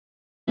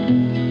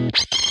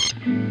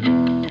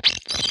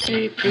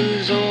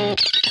Papers all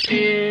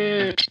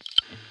here.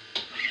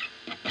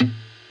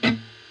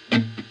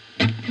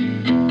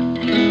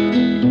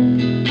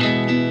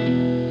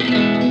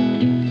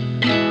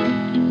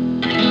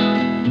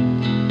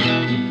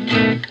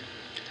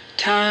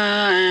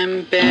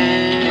 Time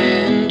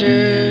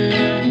bender,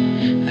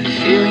 I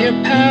feel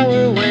your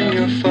power when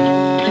you're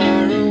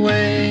far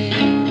away,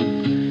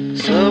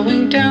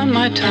 slowing down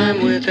my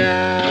time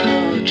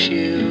without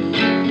you.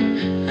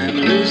 I'm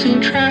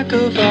losing track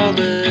of all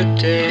the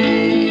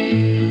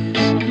days.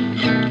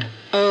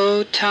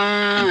 Oh,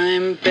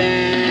 time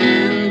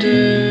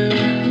bender,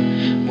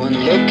 one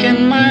look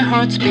and my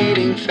heart's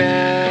beating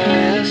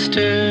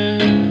faster.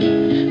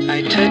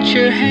 I touch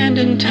your hand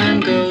and time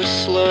goes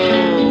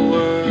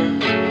slower.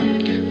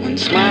 One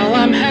smile,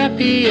 I'm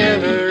happy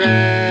ever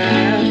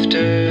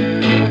after.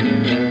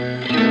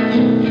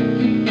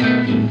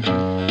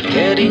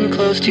 Getting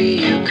close to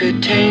you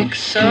could take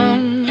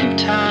some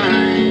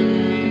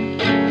time,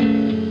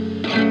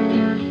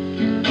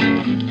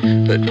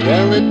 but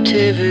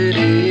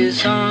relativity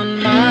is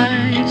on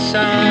my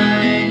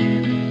side.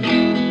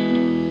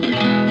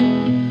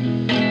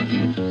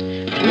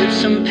 With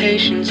some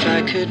patience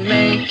I could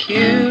make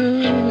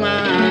you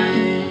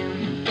mine.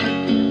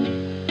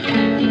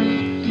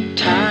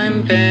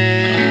 Time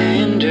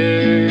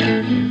bender,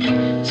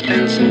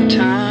 spend some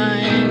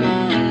time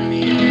on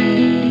me.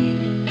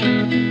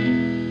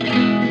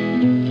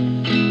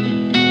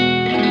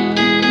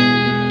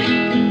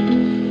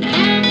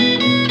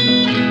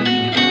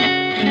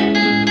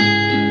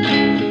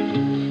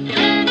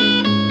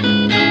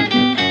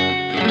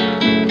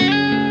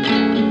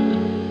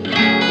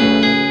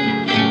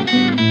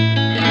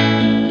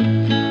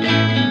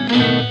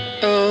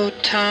 Oh,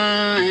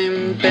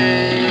 time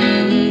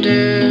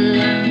bender,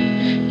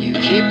 you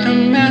keep the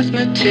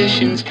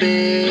mathematicians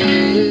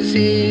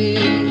busy,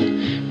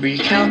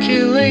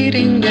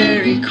 recalculating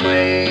their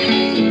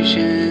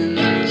equations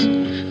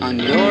on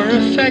your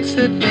effects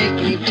that make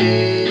me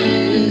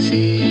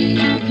dizzy.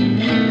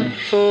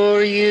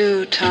 For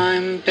you,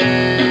 time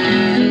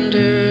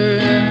bender,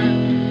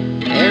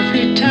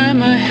 every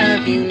time I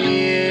have you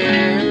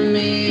near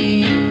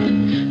me,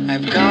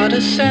 I've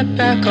gotta set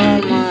back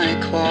all my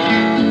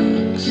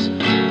clocks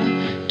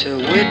to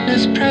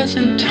witness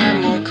present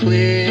time more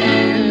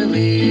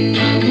clearly.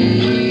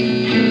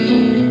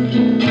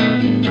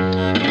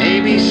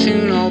 Maybe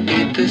soon I'll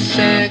beat the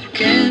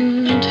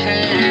second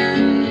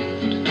hand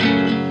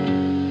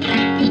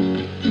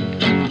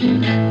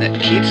that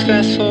keeps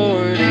fast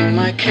forwarding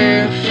my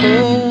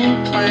careful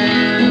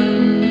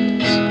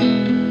plans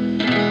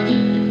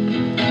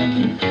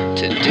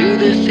to do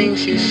the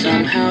things you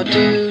somehow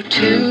do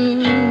to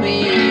me.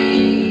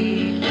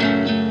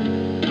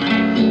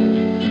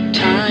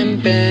 Time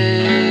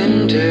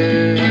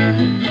bender,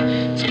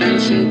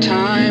 spend some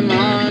time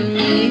on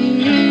me.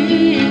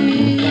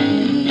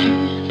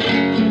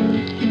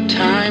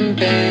 Time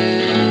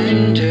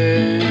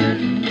bender,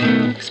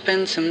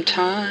 spend some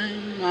time